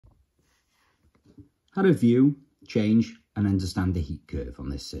How to view, change and understand the heat curve on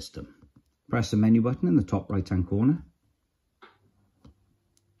this system. Press the menu button in the top right hand corner.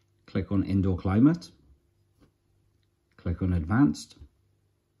 Click on Indoor Climate. Click on Advanced.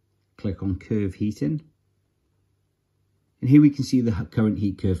 Click on Curve Heating. And here we can see the current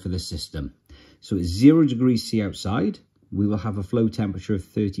heat curve for this system. So it's 0 degrees C outside. We will have a flow temperature of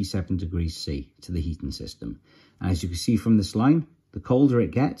 37 degrees C to the heating system. And as you can see from this line, the colder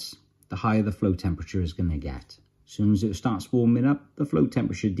it gets, the higher the flow temperature is going to get. As soon as it starts warming up, the flow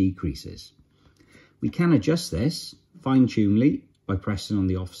temperature decreases. We can adjust this fine-tunely by pressing on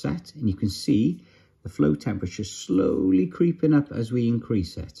the offset, and you can see the flow temperature slowly creeping up as we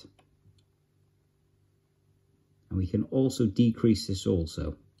increase it. And we can also decrease this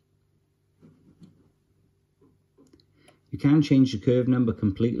also. You can change the curve number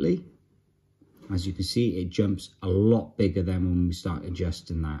completely. As you can see, it jumps a lot bigger than when we start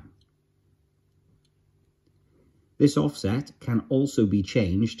adjusting that. This offset can also be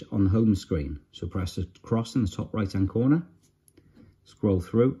changed on the home screen. So press the cross in the top right hand corner, scroll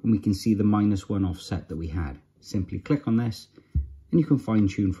through, and we can see the -1 offset that we had. Simply click on this and you can fine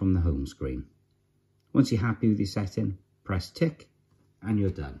tune from the home screen. Once you're happy with your setting, press tick and you're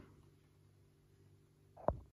done.